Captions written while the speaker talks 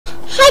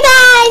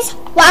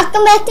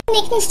Welcome back to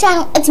Niknuks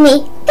channel. It's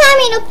me,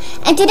 Kaami,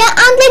 and today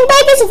I'm playing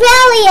Baker's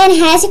Valley. And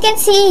as you can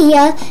see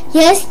here,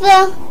 here's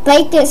the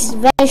Baker's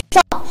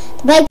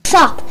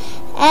shop.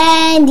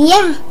 And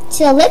yeah,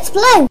 so let's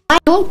play. Why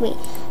don't we?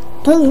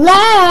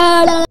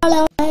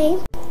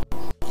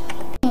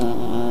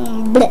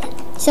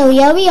 So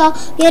here we are.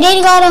 We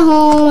already got a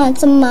home and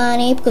some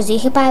money because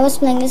I was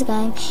playing this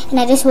game, and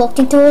I just walked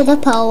into the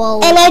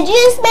power. And I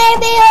just made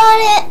it on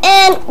it,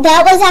 and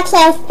that was actually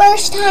our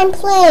first time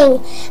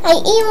playing. I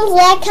even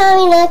let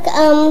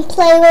Kaami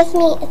play with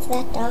me. It's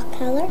that dark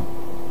color.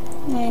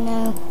 I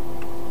know.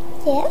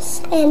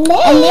 Yes, and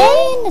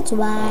then it's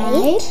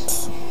white.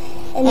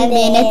 And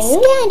then it's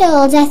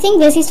candles. I think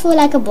this is for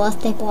like a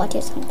birthday party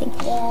or something.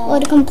 Yeah. Or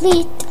to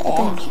complete.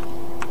 Yeah. Okay.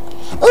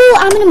 Oh,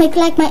 I'm gonna make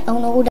like my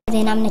own order.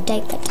 Then I'm gonna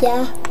take it.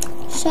 Yeah.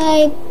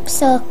 Shape,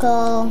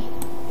 circle,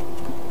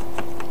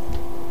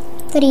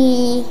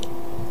 3,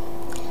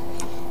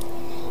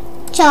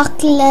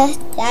 chocolate.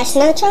 That's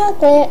not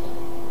chocolate.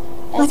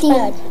 That's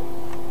bad.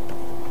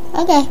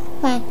 Okay,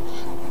 fine.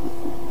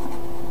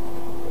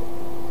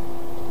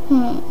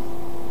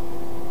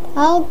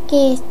 I'll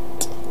get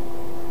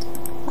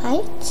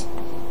white.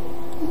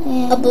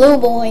 A blue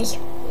boy.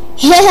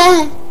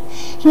 Yeah.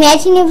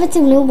 Imagine if it's a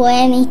blue boy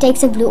and he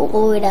takes a blue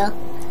order.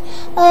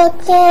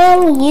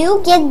 Can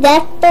you get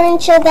that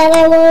furniture that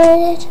I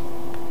wanted?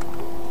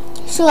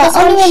 Sure, I'm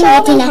only sure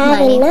not we enough have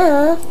money.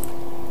 enough.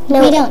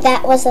 No, We don't.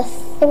 that was a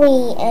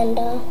 3 and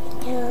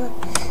yeah.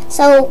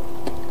 So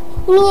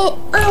me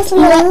honestly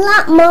a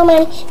lot more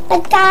money.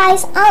 But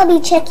guys, I'll be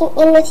checking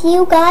in with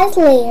you guys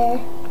later.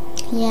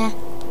 Yeah.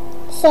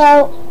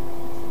 So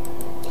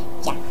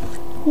yeah.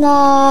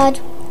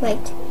 Not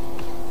wait.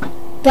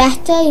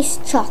 Better is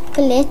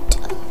chocolate.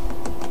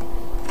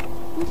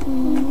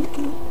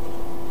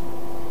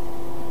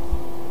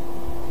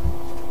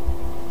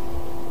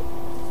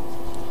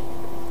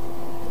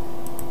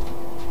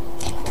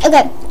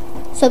 Okay,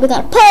 so we're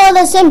gonna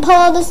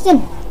pour this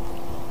in.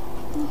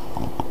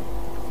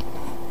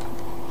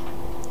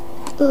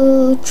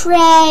 Ooh,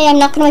 tray. I'm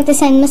not gonna make the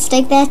same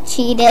mistake that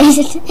she did.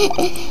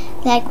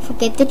 Like,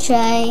 forget the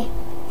tray.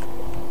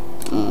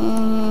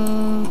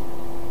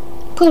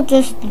 Put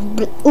this.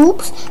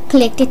 Oops,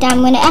 collect it.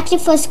 I'm gonna actually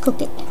first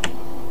cook it.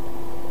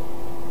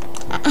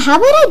 How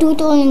about I do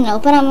it all in now?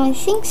 But I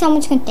think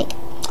someone's gonna take it.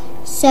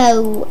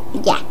 So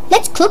yeah,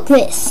 let's cook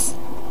this.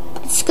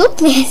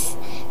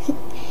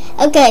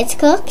 Okay, it's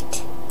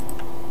cooked.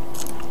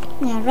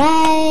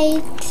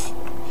 Alright.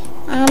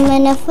 I'm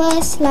gonna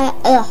first like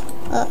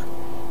put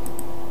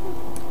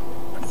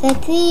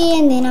that there,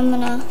 and then I'm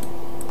gonna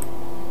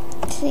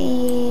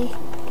see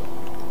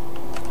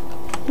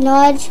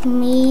large,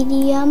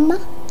 medium.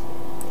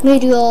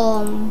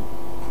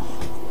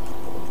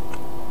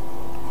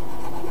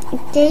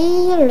 Okay,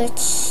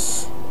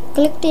 let's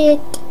collect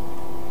it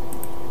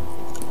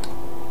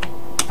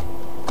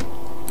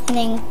and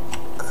then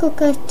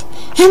cook it.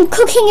 I'm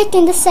cooking it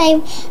in the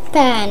same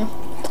pan.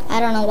 I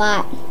don't know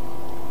why.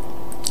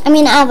 I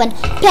mean oven.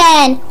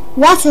 Pan.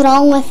 What's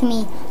wrong with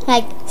me?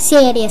 Like,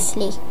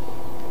 seriously.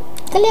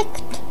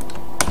 Collect.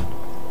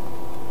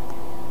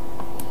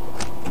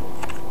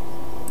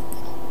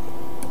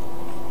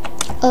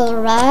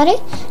 Alrighty.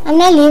 I'm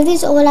gonna leave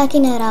this all like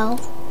in a row.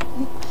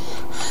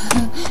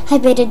 I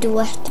better do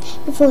it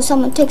before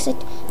someone takes it.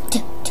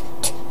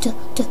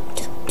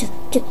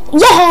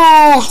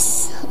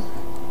 Yes!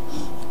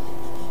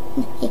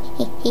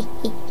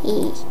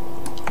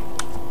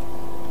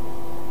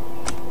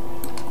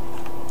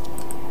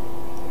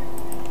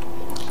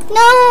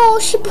 No,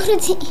 she put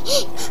it in.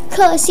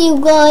 Curse you,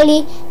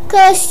 girlie.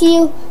 Curse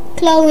you,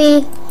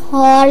 Chloe.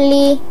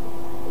 Holly.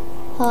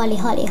 Oh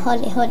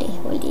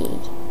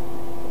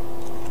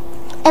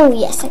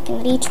yes, I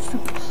can reach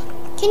from.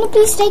 Can you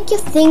please take your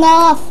thing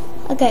off?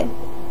 Okay.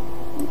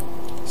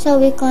 So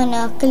we're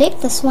gonna click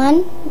this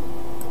one,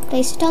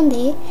 place it on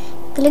there.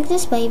 Click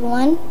this baby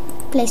one,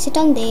 place it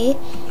on there,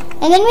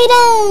 and then we're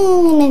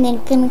done. And then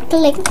we can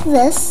click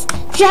this.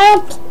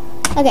 Jump.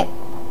 Okay.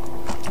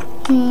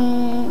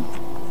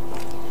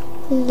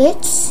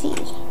 Let's see.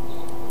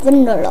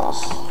 Vanilla.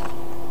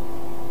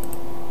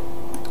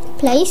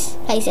 Place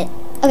it.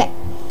 Okay.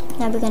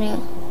 Now we're gonna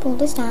pull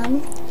this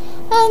down,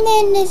 and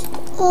then there's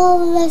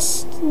all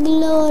this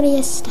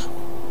glorious stuff.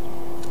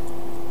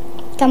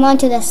 Come on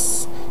to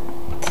this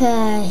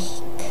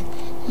cake.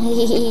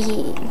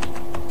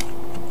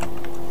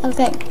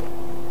 Okay.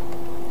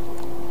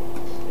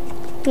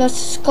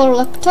 Let's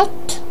collect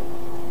it.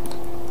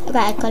 Okay,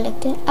 I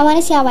collected. I want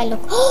to see how I look.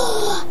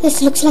 Oh,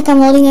 this looks like I'm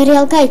holding a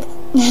real cake.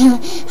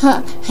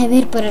 I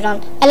will put it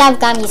on. I love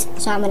gummies,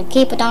 so I'm gonna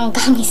keep it on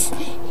gummies.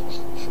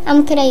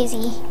 I'm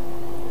crazy.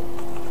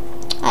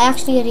 I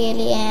actually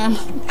really am.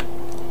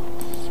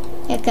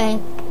 Okay.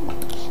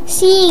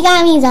 See,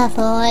 gummies are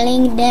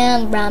falling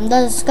down from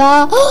the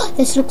sky. Oh,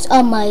 this looks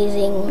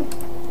amazing.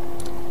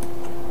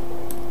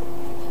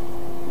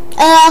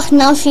 Ugh,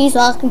 now she's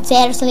walking.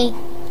 Seriously.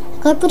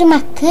 I gotta put in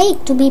my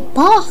cake to be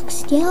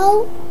boxed,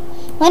 yo.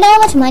 Wonder how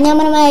much money I'm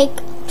gonna make.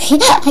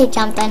 I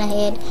jumped on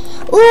ahead.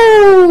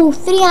 Ooh,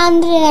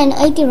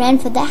 380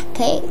 rand for that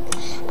cake.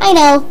 I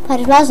know, but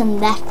it wasn't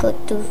that good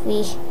to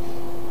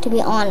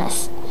be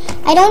honest.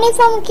 I don't know if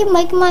I'm gonna keep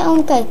making my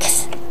own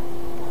cakes.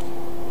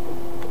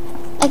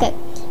 Okay.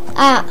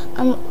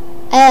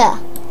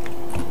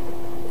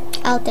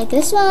 I'll take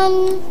this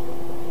one.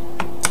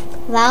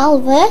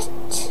 Velvet.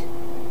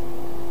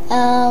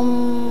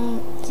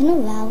 There's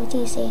no velvet,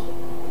 you see.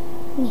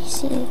 Let me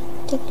see.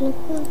 Take a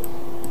look.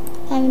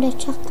 I'm the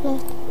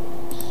chocolate.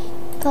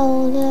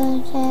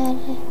 Golden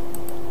red.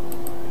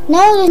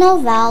 No, there's no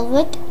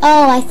velvet.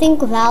 Oh, I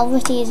think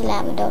velvet is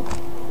lavender.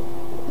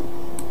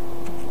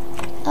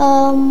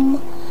 Oh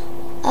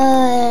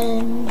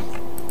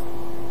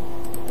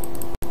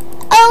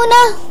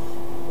no.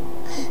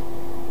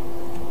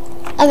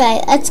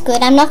 Okay, that's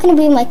good. I'm not gonna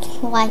be making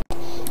white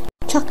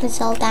chocolates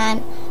all the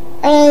time.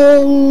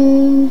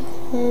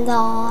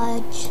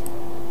 Large.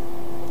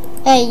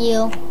 Hey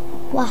you.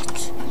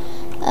 What?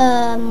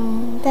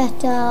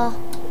 Better.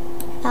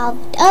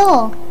 Velvet.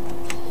 Oh,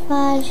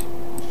 fudge.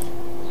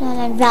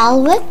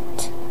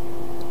 Velvet.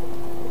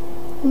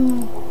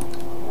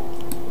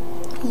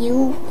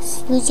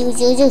 Use.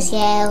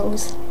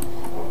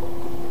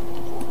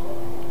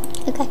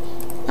 Okay,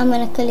 I'm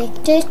gonna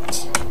collect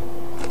it.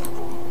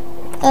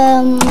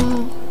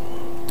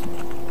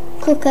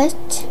 Cook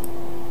it,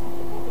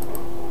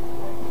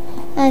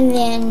 and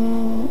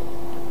then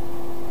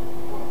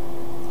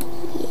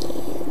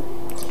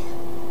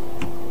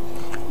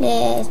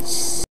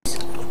let's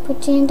put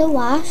it in the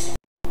wash.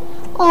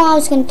 Oh, I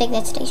was gonna take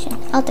that station.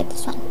 I'll take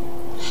this one.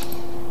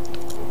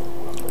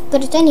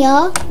 Put it in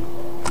here.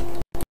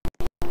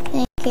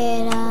 Make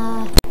it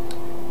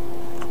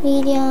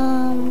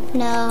medium.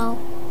 No,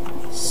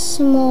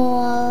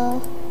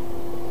 small.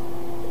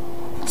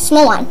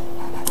 Small one.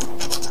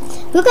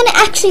 We're gonna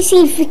actually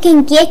see if we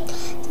can get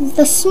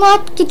the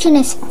smart kitchen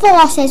as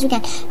fast as we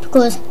can,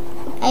 because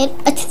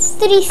it's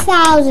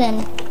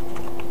 3,000,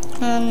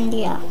 and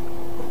yeah,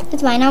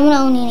 it's fine. I'm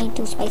gonna only need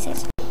 2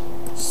 spices,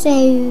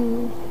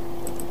 so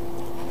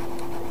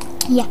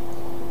yeah,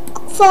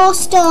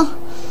 faster.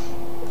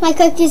 My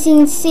cook is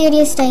in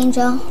serious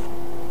danger.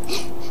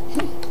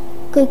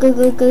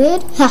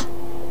 Good. Ha!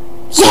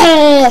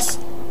 Yes.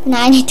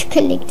 Now I need to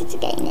collect it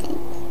again.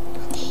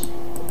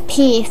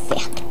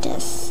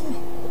 Perfectus.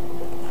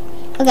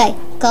 Okay,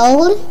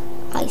 gold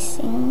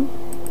icing.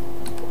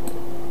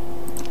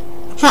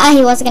 Ha!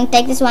 He was gonna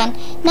take this one.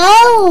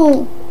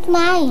 No, it's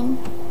mine.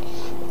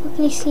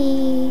 Quickly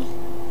see.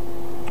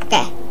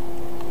 Okay,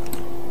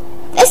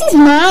 this is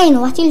mine.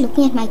 What are you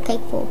looking at my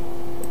cake for?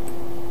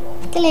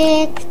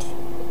 Collect.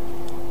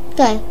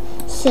 Okay,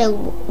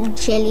 so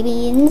jelly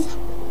beans.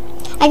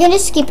 I can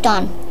just skip it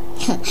on.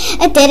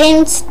 It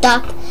didn't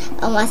stop.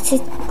 What's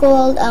it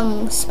called?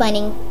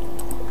 Spinning.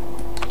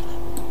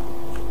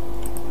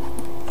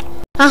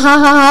 Ha ha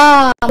ha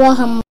ha.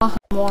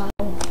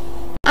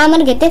 I'm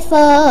gonna get the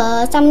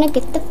first.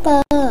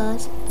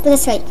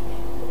 This way.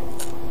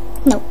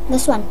 No,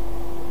 this one.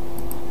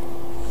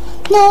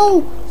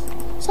 No!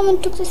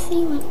 Someone took the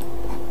 3 one.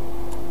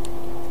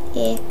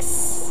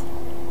 X.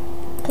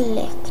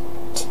 Collect.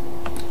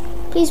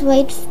 Please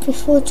wait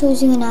before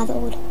choosing another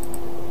order.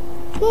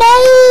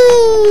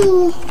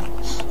 No!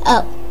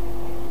 Oh.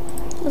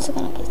 Also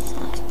gonna get this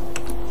out.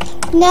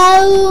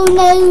 No.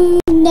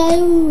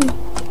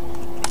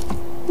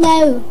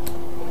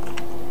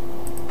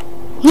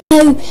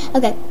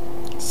 Okay.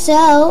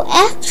 So,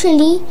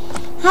 actually,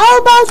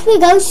 how about we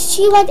go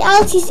see what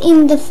else is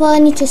in the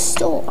furniture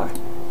store?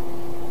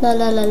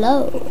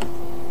 Lo.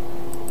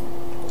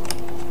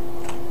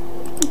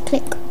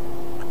 Click.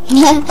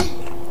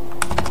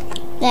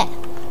 There.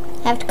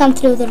 I have to come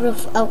through the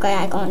roof. Okay,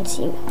 I can't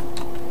see you.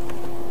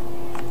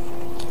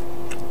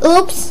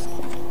 Oops.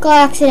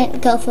 Car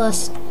accident. Go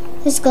first.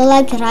 This girl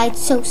like rides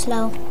so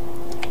slow.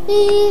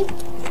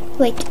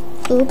 Wait.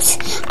 Oops.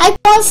 I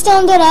passed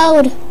down the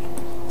road.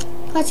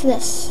 What's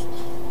this?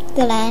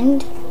 The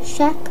land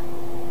shack.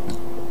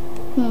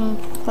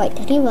 Wait,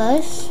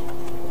 reverse.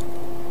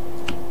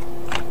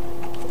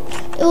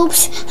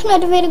 Oops. I'm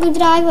not a very good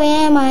driver,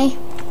 am I?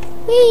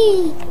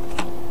 Whee.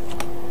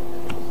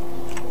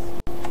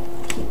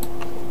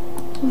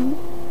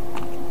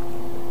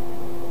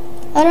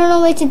 I don't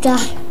know where to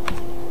drive.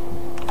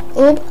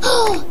 Oops.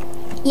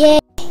 Yay.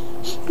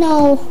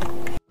 No.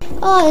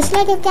 Oh, it's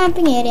like a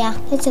camping area.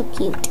 It's so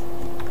cute.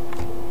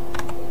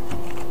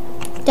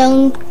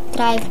 Don't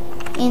drive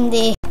in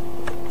there.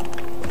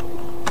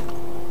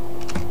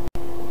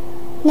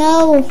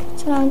 No,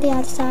 it's around the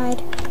other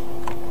side.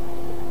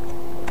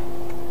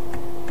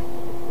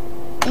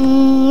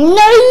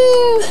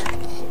 No.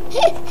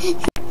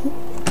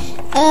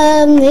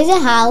 There's a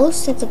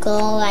house that the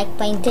girl like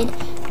painted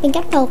pink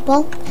and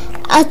purple.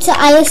 I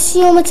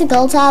assume it's a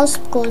girl's house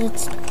because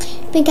it's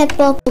pink and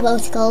purple,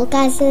 both girl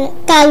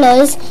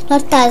colors,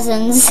 not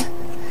cousins.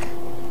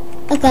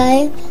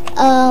 Okay.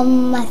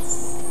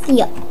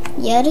 Yeah,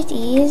 here it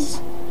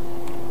is.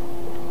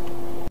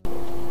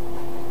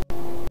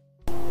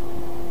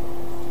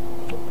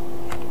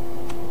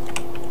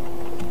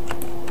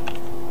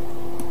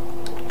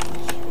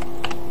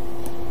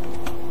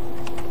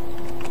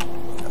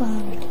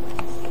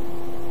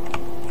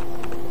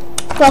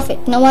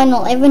 Perfect. No one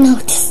will ever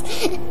notice.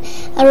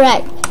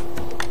 Alright.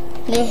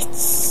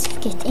 Let's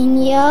get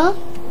in here.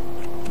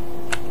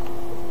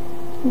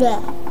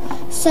 There.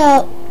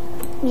 So,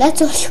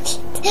 that's all you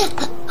get.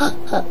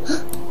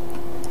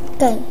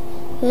 Okay.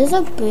 There's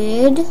a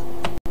bed.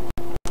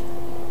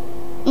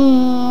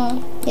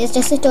 It's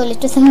just a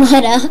toilet with a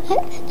mirror.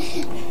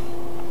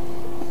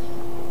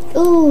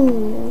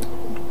 Ooh.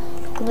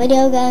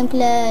 Video game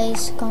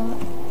place.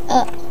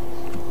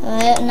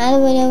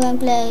 Another video game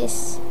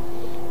place.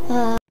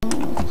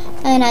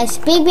 A nice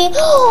big bed.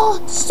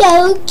 Oh,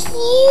 so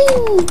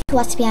cute.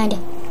 What's behind it?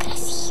 Can I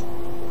see?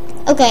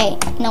 Okay,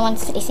 no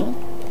one's facing.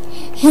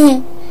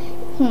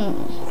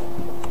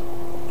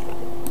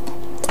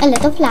 A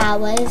lot of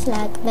flowers,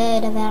 like blah,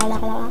 blah, blah,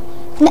 blah.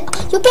 No,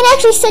 you can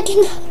actually sit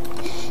in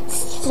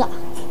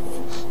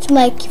to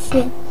make you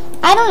feel.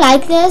 I don't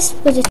like this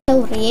because it's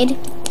so red.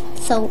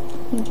 So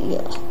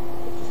yeah.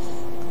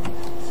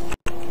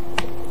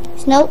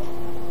 Nope.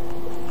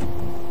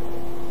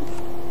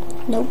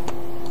 Nope.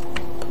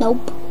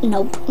 Nope.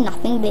 Nope.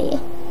 Nothing there.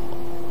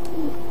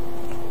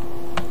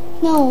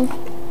 No.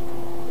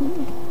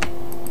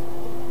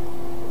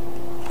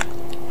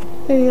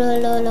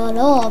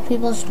 La.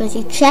 People's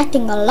busy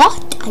chatting a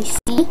lot, I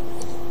see.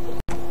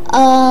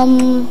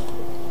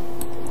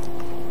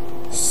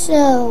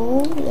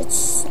 So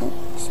let's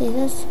see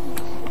this.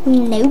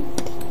 Nope.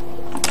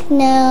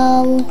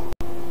 No.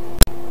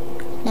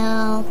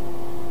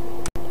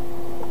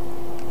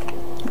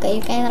 Okay,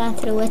 you can run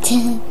through it.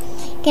 You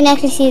can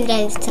actually see that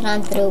it's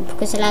run through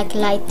because I like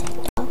light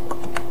dark.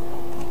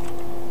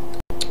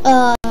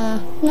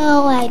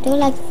 No, I do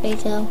like the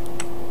freezer.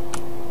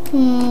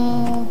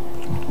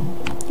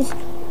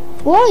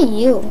 Who are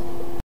you?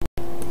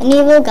 An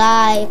evil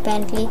guy,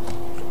 apparently.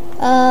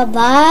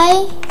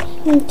 Buy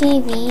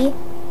TV.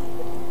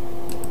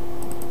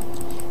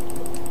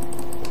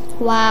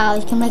 Wow,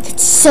 you can make it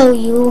so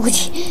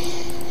huge.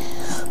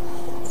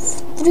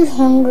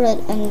 300,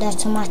 and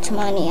that's much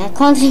money. I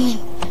can't even.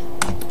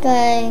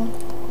 Okay.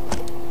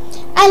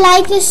 I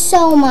like this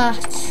so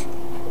much.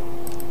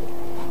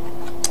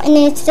 And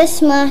it's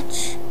this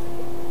much.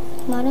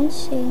 Modern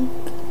sink.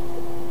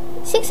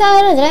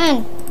 600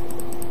 rand.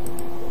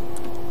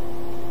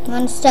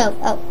 One stove.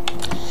 Oh.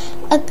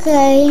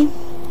 Okay.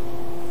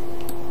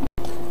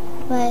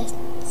 Wait.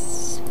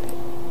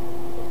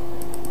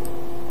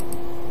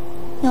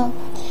 No.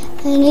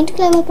 I need to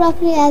climb up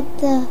properly at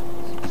the.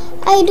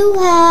 I do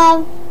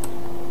have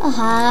a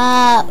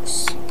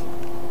house.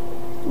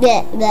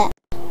 There.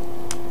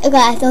 Okay,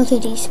 I thought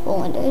it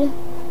despawned.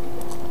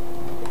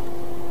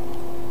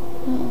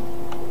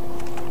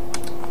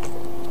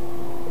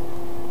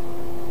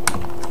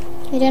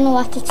 I don't know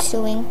what it's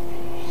doing.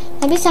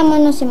 Maybe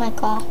someone was in my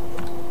car.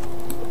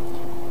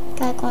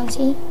 Okay, I can't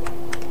see.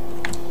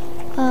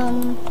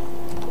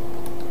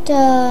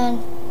 Turn.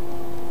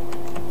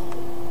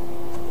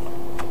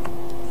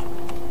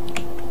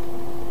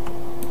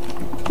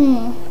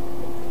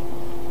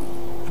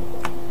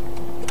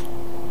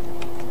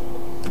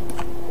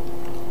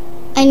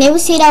 I never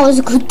said I was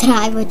a good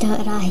driver,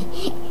 did I?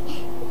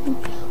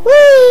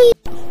 Whee!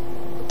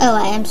 Oh,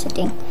 I am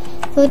sitting.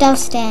 Food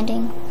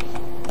outstanding.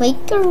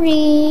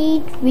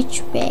 Bakery.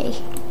 Which way?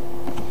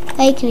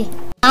 Bakery.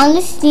 Down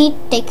the street,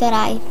 take a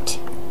right.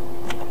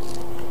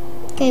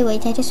 Okay,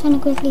 wait. I just want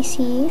to quickly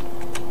see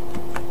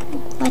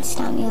what's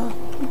down here.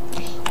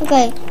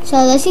 Okay,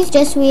 so this is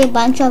just where a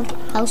bunch of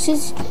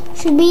houses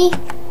should be.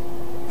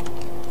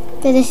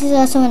 So this is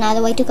also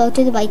another way to go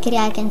to the bakery.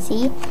 I can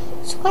see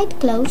it's quite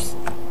close.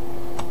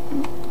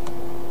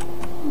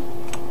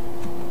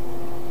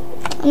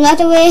 I'm not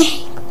aware.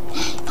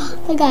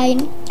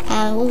 Again,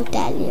 I will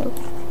tell you.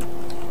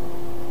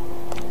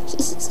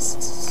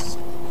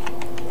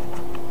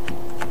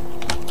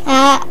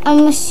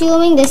 I'm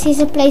assuming this is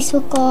a place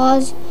for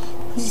cars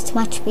because it's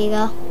much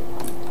bigger.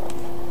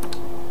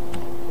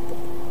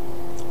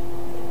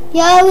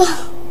 Yo!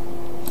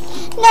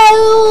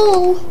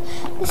 No!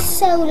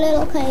 So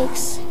little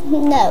cakes.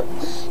 No.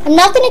 I'm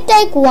not gonna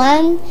take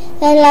one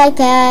that like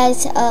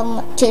has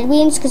jelly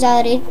beans because I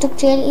already took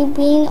jelly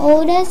bean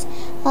orders.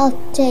 I'll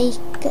take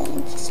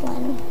this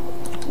one.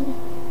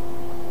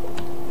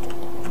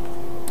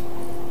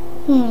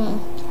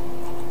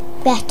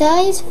 Better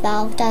is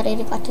velvet. I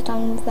already got it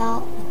on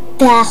velvet.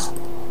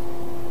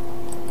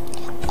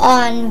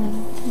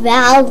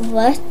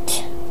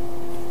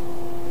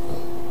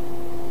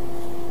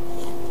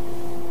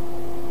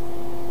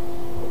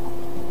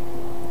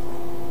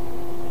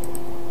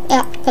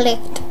 Yeah,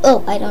 collect.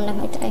 Oh, I don't have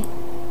my tray.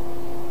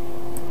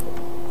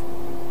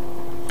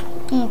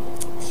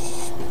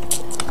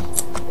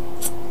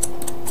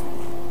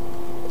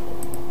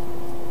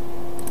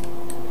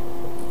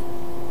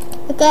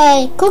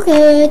 Okay, cook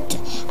it.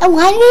 I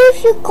wonder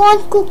if you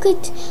can't cook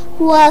it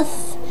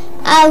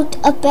without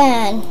a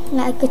pan,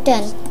 like a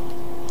tin.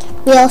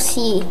 We'll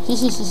see.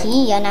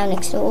 You're now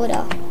next to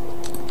order.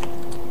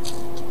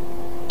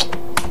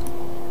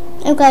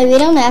 Okay, we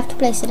don't have to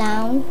place it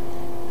down.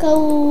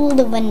 Go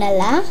the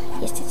vanilla.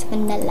 Yes, it's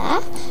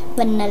vanilla.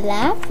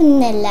 Vanilla.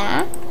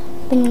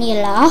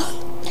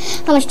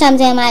 How much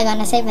times am I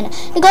gonna save it?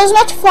 It goes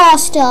much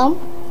faster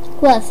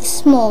with the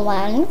small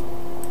one.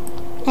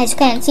 As you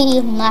can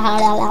see,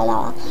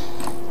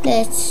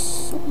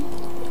 let's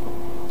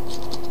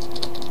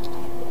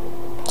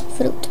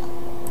fruit.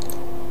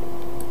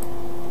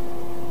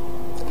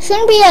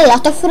 Shouldn't be a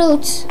lot of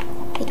fruits.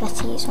 Wait,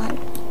 what's this one?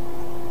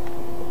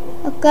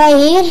 Okay,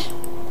 here.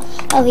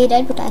 Oh, we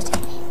did put us.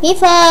 Me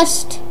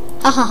first.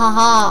 Ha ha ha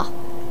ha.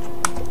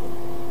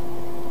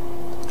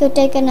 Go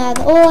take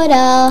another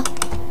order.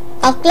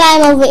 I'll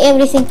climb over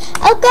everything.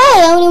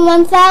 Okay, only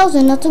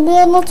 1,000. Not too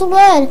bad, not too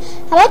bad.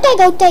 How about I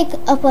go take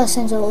a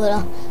person's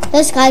order?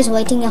 This guy's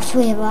waiting up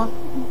forever.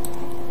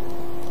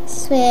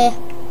 Swear.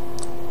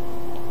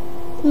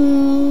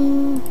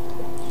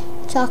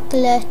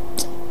 Chocolate.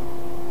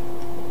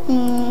 I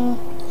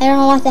don't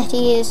know what that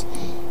is.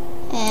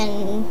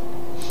 And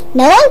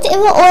no one's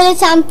ever ordered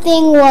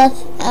something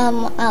worth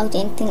out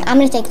anything. I'm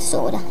gonna take this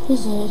order.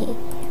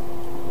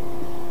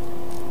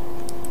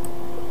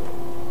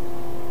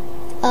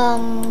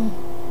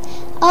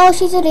 Oh,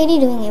 she's already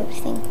doing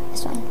everything.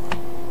 This one.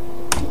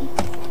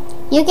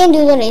 You can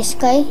do the rest,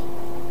 okay?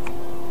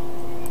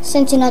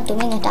 Since you're not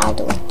doing it, I'll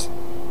do it.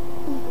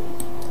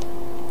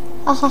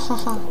 Ha ha ha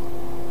ha.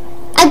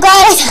 I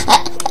got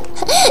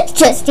it!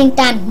 Just in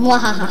time.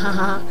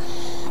 Mwahahaha.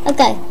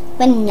 Okay,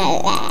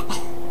 vanilla.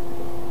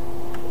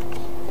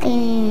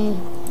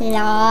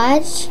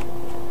 Large.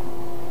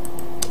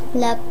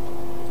 Look.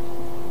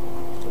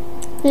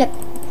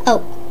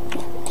 Oh.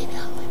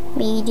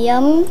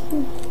 Medium.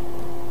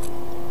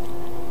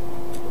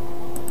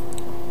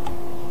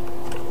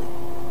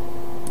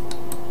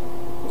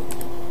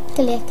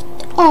 Collect.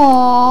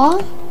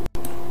 Aww.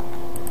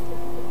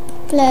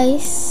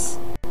 Place.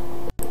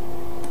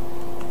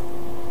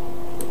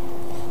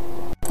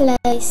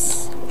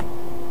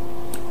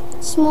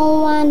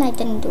 Small one I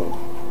can do.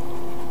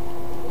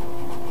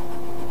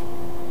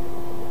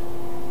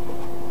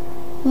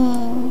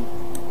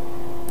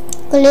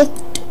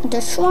 Collect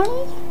this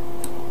one.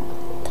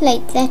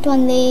 Plate that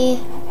one there.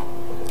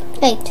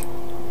 Plate.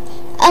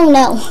 Oh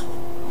no.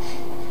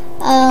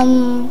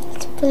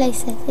 Let's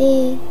place it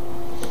there.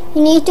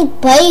 You need to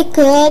bake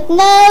it.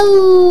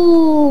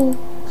 No.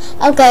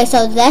 Okay,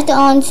 so that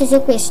answers the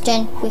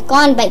question. We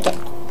can't bake it.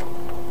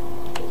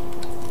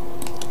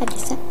 I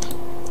guess why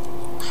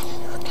are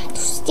you trying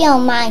to steal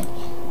my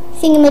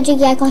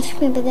thingamajiggy? I can't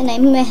remember the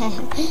name.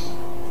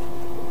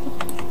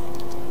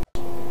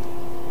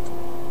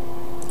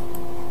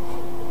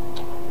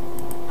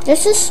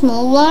 This is a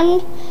small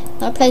one.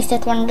 I'll place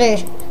that one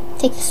there.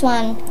 Take this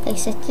one,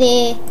 place it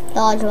there.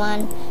 Large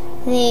one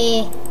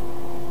there.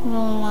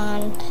 Small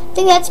one. I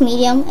think that's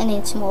medium and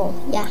then small.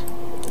 Yeah,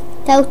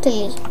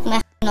 totally.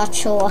 I'm not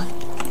sure.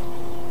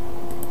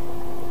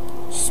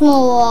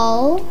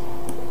 Small.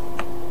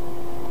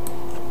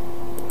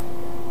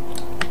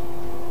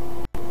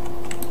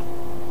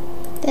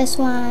 This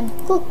one.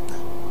 Cook.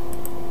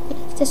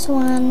 This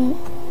one.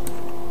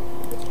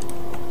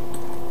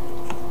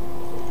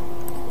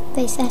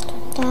 Place that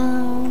one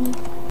down.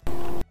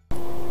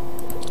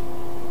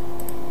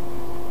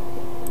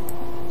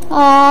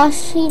 Oh,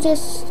 she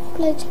just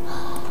played.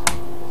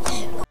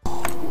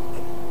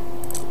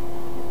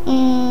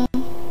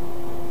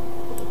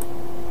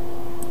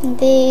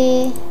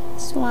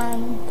 This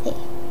one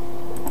there.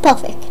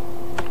 Perfect.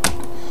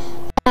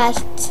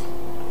 Right.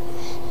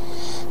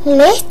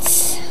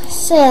 Let's.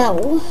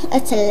 So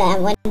it's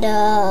lavender.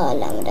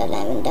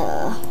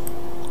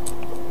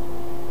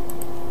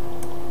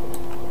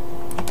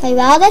 Okay,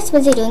 while that's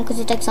busy doing, because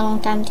it takes a long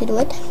time to do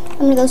it, I'm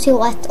gonna go see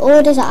what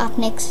orders are up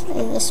next.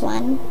 Is this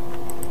one.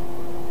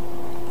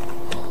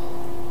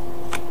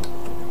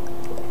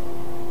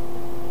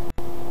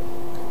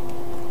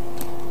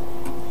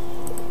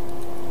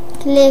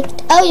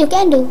 Clicked. Oh, you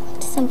can do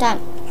it sometime.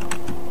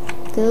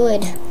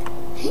 Good.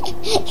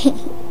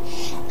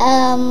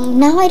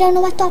 Now I don't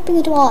know what topping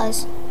it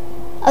was.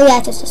 Oh yeah,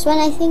 it was this one,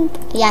 I think.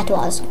 Yeah, it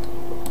was.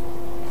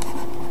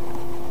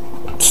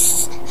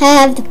 I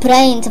have the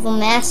brains of a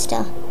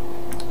master,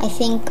 I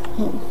think.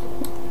 I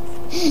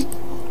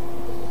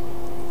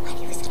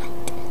was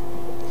right.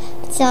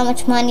 It's how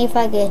much money if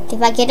I get.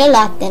 If I get a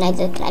lot, then I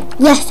did it right.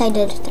 Yes, I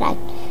did it right.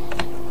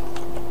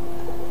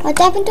 What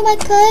happened to my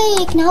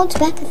cake? Now it's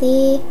back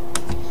there.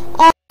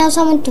 Oh, now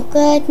someone took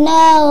it.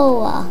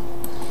 No.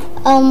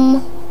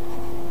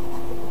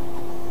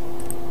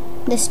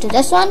 This to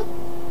this one.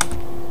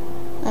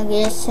 I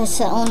guess that's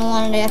the only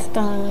one left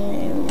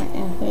on.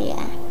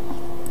 Yeah.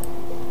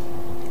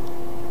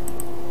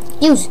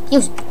 Use.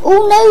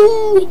 Oh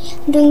no!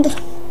 I'm doing the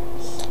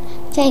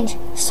change.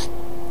 This one.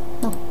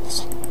 No, this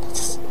one. Not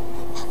this.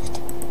 Have it.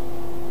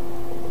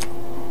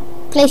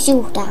 Place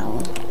you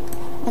down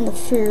on the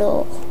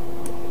floor.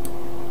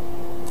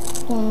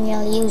 And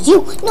I'll use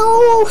you.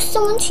 No,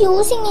 someone's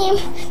using him.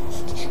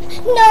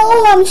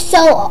 No, I'm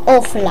so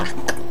off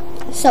luck.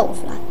 So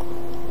off luck.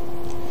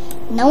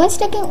 No one's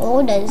taking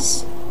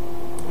orders.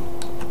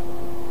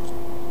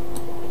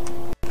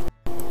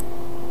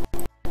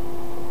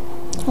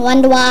 I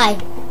wonder why.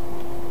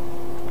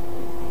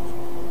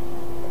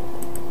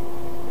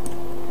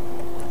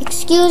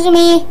 excuse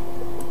me.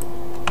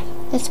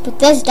 Let's put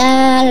this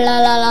down. La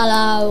la la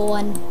la.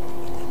 One.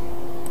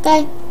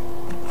 Okay.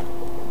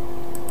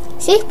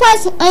 See,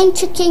 guys, I'm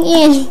checking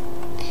in.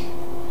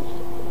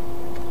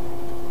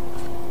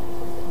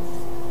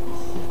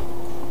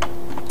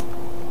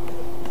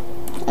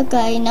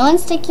 Okay, no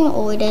one's taking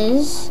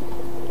orders.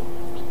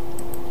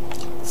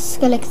 Let's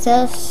collect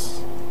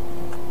this.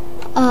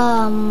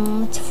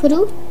 It's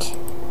fruit.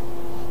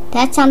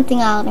 That's something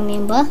I'll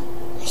remember.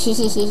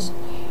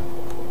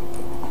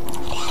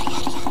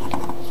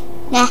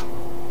 Nah.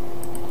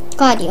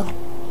 Cardio.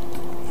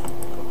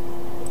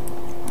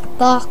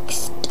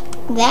 Boxed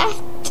that.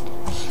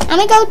 I'm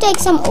gonna go take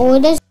some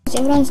orders.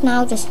 Everyone's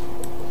now just...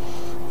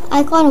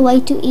 I can't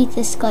wait to eat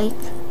this cake.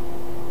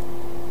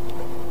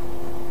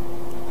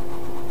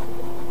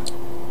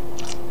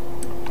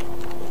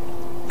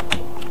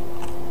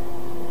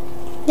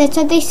 That's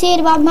what they said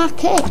about my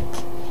cake.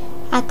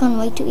 I can't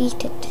wait to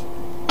eat it.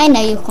 I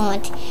know you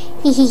can't.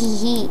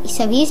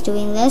 So he's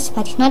doing this,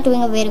 but he's not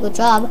doing a very good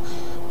job.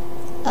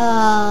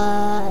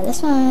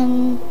 This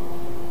one.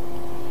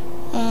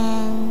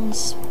 And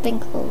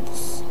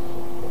sprinkles.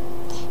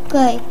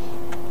 Okay.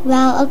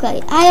 Well,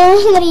 okay. I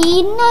don't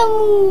read.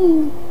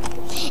 No.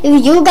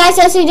 If you guys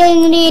also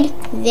don't read,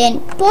 then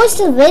pause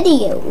the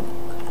video.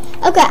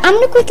 Okay, I'm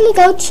gonna quickly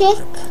go check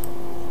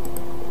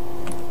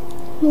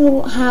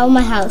how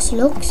my house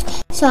looks.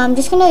 So I'm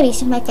just gonna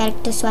reset my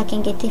character so I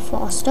can get there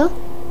faster.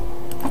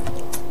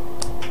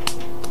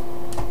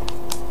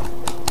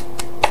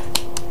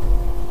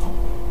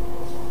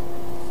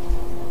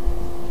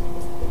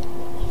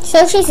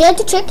 So she's here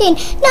to check in.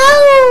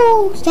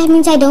 No! That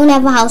means I don't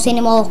have a house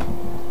anymore.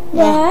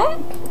 What?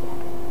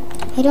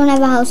 I don't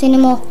have a house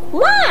anymore.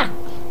 What?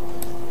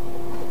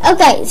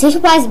 Okay, so she's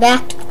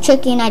back to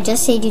check in. I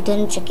just said you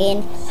didn't check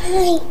in.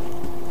 Hi.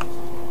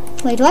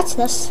 Wait, what's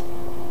this?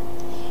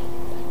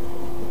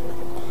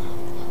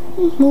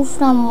 Move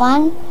from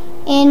one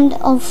end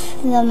of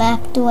the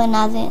map to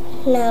another.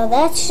 No,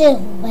 that's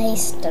just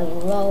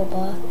wasting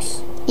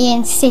Robux.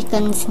 In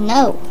seconds,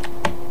 no.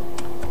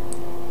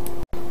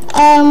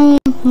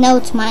 No,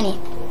 it's money.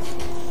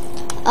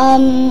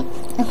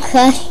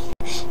 Okay.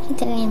 He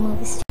didn't move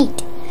his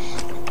feet.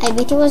 I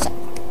bet it was a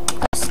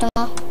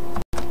customer.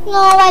 No,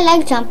 I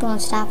like jumping on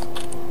stuff.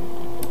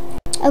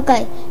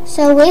 Okay,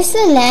 so where's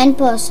the land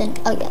person?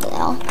 Oh, yeah,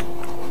 there.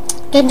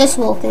 Can just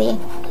walk there.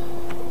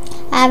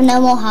 I have no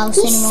more house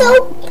anymore. So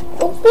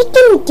we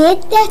can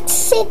get that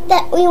set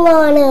that we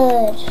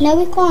wanted. No,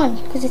 we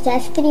can't, because it's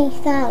at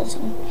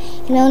 3,000.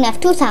 And we only have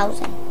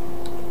 2,000.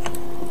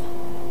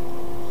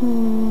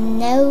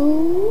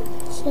 No.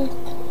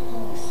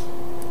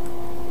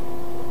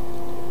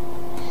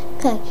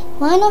 Okay,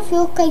 one of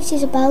your cakes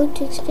is about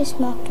to express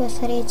marked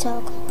with a red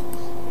circle.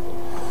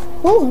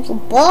 Oh, you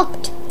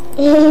balked.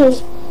 No.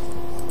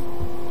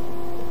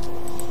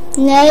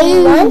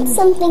 I want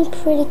something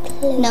pretty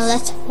close. No,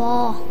 that's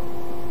far.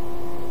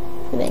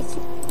 Wait,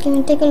 can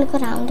we take a look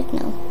around it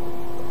now?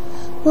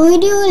 Where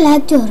do you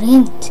like to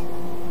rent?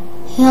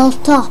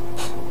 Hilltop.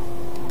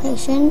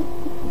 Location?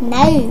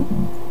 No.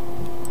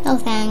 No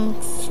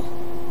thanks.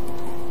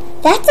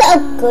 That's a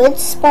good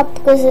spot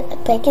because the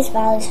biggest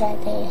valley's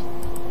right there.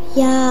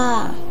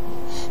 Yeah.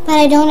 But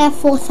I don't have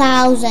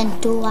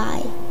 4,000, do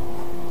I?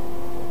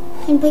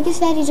 And biggest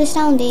valley just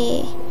down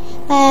there.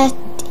 But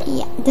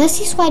yeah,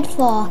 this is quite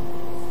far.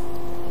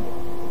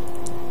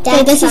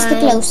 Okay, this is the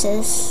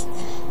closest.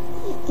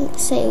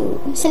 So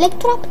select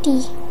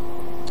property.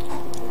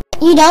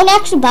 You don't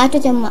actually buy it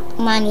with your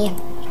money.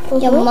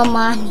 Your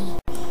money.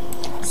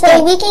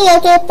 So we can go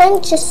to a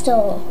furniture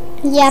store.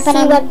 Yeah, but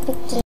I'm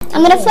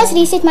gonna first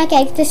reset my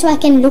character so I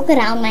can look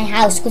around my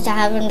house because I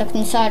haven't looked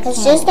inside.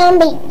 It's just gonna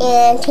be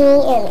Auntie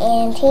and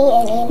Auntie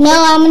and Auntie. No,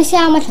 I'm gonna see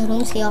how much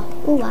rooms here.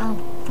 Oh wow.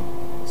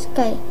 It's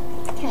okay.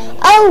 Okay.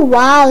 Oh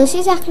wow, this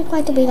is actually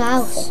quite a big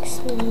house.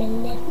 6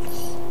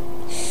 minutes.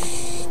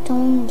 Shh,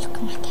 don't look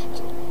at my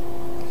cat.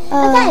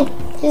 Okay.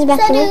 This is back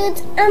So to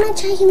dudes, I'm gonna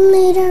check in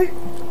later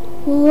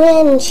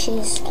when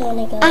she's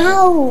gonna go.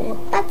 Ow!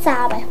 That's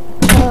all.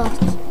 Oh.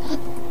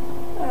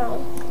 Oh.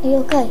 Are you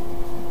okay?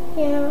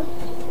 Yeah.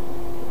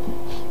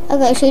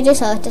 Okay, she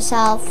just hurt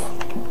herself.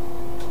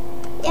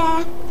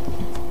 Yeah.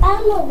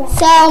 I'm alright.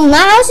 So my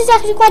house is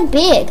actually quite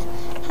big.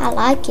 I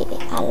like it.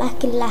 I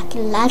like it.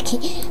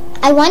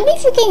 I wonder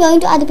if you can go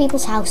into other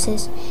people's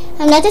houses.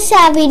 I'm not a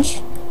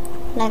savage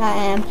like I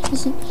am.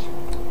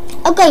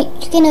 Okay,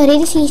 you can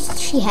already see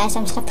she has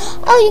some stuff.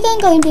 Oh, you can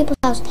go in people's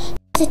house.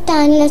 It's a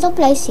tiny little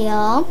place here.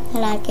 I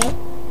like it.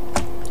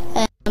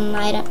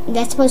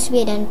 That's supposed to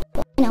be a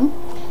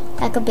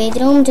like a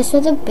bedroom just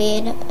with a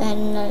bed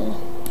and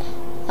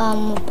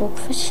a book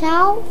for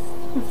shelf.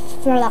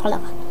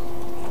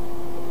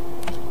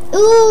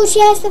 Ooh, she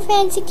has the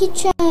fancy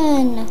kitchen.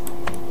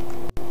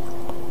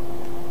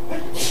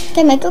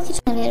 Okay, make a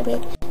kitchen a little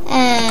bit.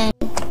 And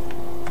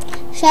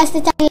she has the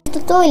tiny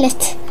little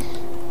toilet.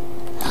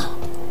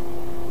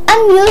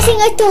 I'm using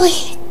a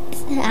toilet.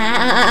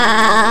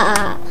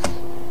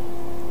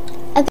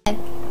 Okay,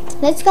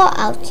 let's go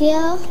out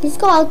here. Let's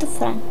go out the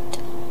front.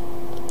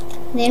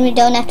 Then we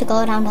don't have to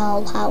go around the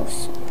whole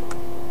house.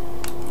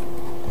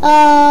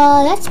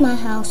 That's my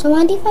house. I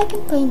wonder if I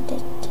can paint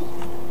it.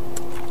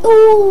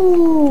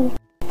 Ooh!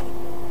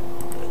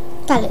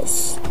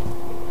 Colors.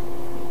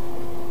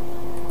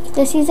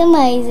 This is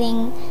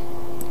amazing.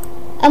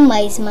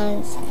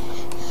 Amazement.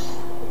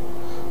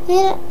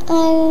 Here,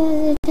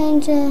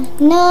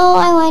 no,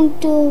 I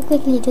want to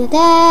quickly do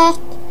that.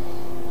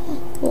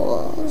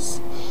 Walls.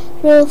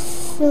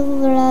 Roof.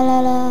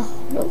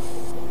 Roof.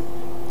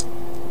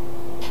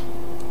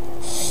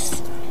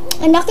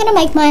 I'm not gonna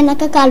make mine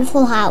like a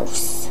colorful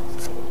house.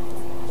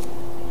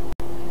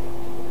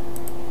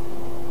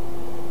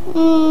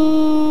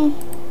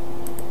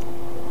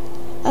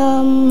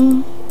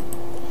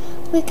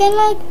 We can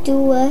like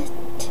do it.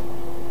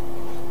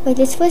 Wait,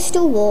 let's first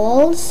do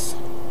walls,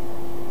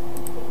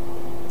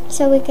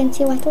 so we can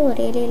see what will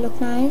really look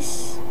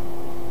nice.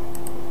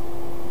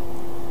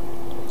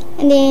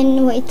 And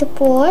then wait, the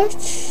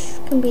porch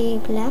can be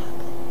black.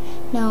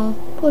 No,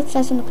 porch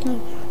doesn't look like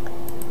black.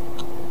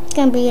 It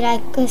can be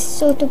like a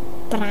sort of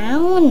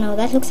brown. No,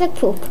 that looks like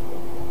poop.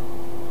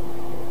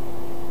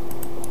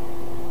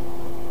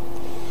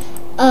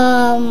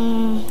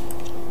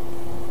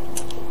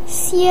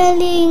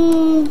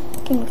 Ceiling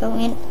can go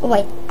in.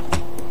 Wait,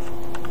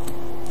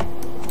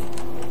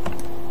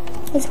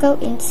 let's go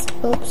in.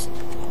 Oops,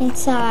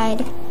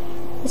 inside.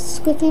 Let's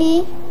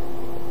quickly.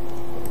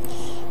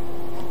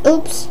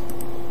 Oops.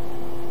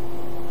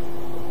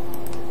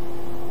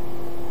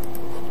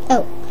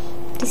 Oh,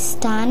 this is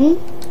done.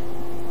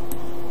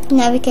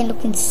 Now we can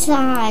look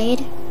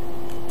inside.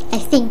 I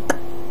think.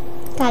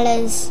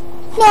 Colors.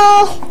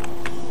 No.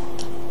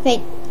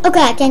 Wait. Okay,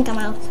 I can come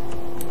out.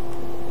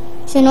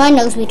 So no one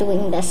knows we're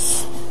doing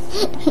this.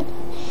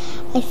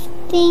 I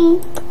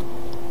think.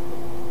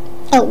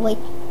 Oh wait.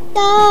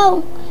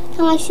 No.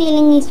 Now my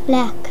ceiling is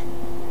black.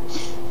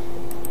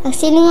 Our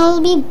ceiling will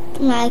be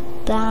like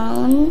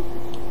brown.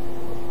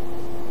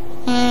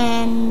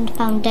 And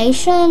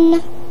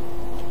foundation.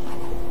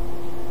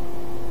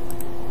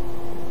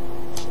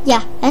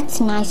 Yeah, that's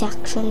nice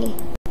actually.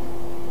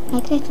 I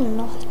like that a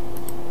lot.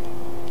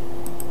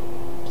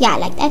 Yeah, I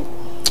like that.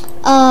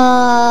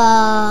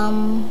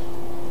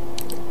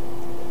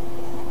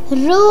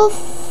 Roof.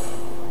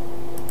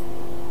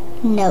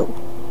 No.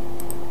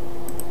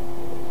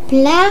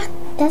 Black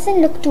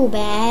doesn't look too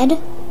bad.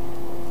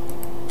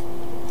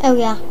 Oh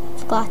yeah,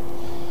 forgot.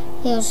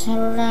 Here's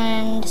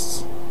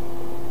Rand's.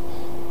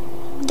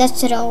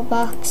 That's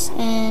Roblox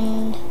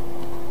and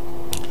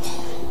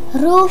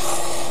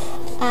roof.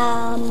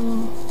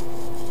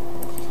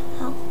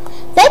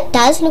 That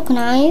does look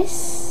nice.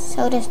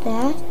 So does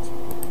that.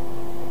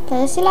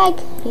 But it's like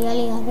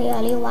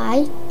really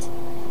white.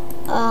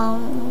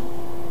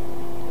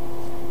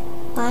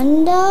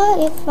 Wonder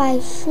if I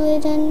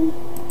shouldn't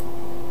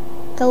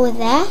go with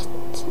that.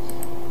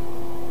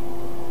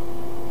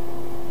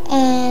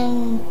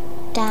 And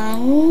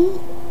done.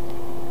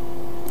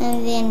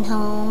 And then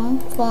home,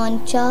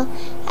 furniture.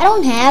 I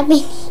don't have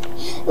any.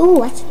 Ooh,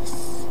 what's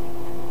this?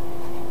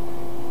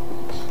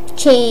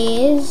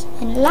 Chairs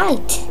and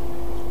light.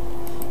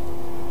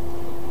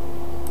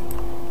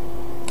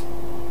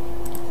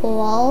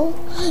 Wall.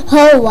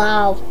 Oh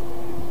wow.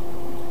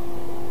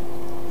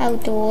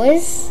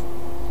 Outdoors.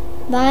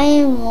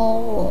 Buy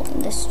more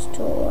in the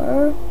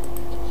store.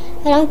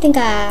 I don't think I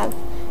have.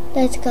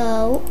 Let's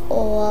go.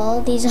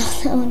 All these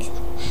are the only.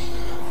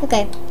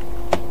 Okay.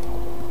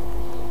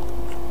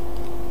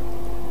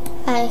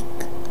 I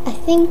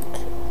think.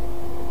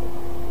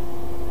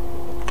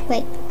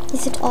 Wait,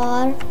 is it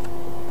R?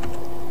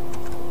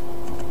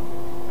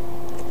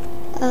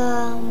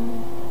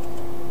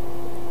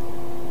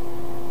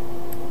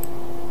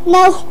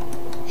 No.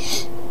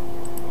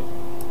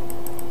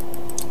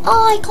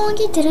 Oh, I can't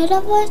get rid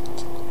of it.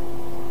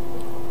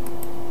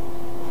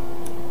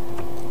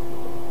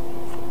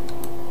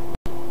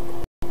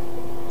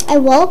 I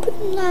will put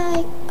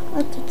like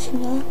a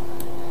kitchen.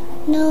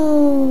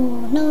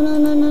 No.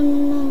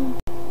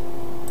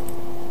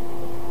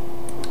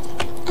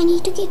 I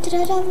need to get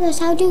rid of this.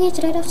 How do you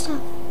get rid of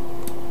stuff?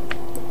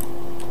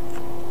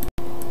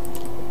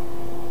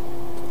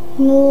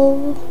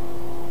 Move.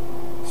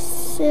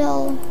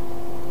 Sell.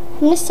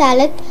 I'm gonna sell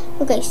it.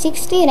 Okay,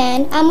 60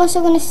 rand. I'm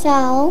also gonna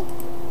sell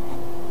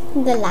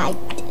the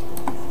light.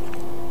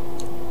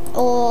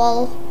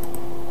 All.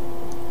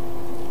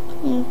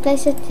 And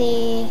place it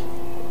there.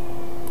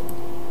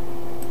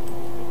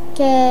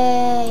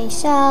 Okay,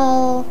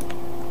 sell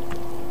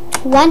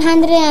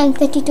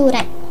 132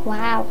 rand.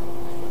 Wow.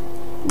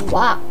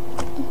 Wow.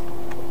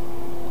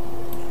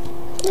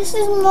 This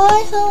is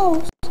my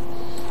house.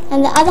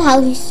 And the other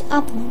house is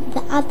up.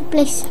 The other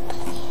place.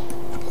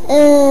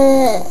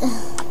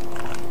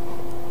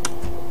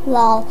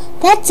 Wow.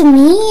 That's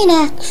mean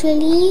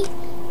actually.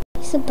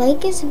 It's the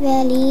Baker's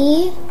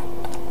Valley.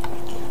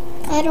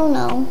 I don't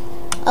know.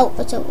 Oh,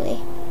 it's over there.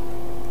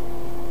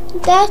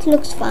 That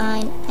looks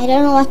fine. I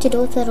don't know what to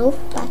do with the roof,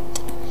 but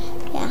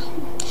yeah.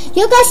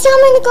 You guys tell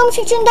me in the comment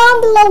section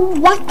down below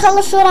what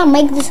color should I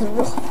make this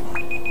roof.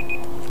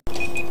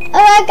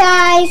 Alright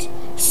guys,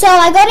 So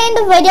I got to end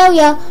the video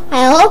here.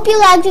 I hope you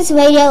liked this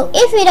video.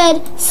 If you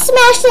did,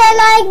 smash that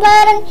like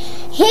button.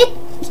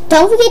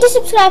 Don't forget to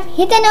subscribe.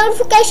 Hit the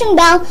notification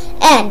bell.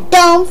 And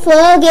don't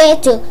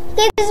forget to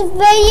give this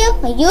video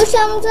a huge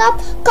thumbs up,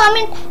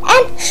 comment,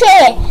 and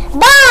share.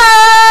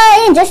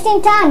 Bye! Just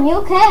in time,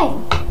 you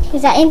came.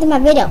 Because I ended my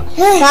video.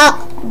 So,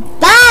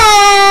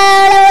 bye!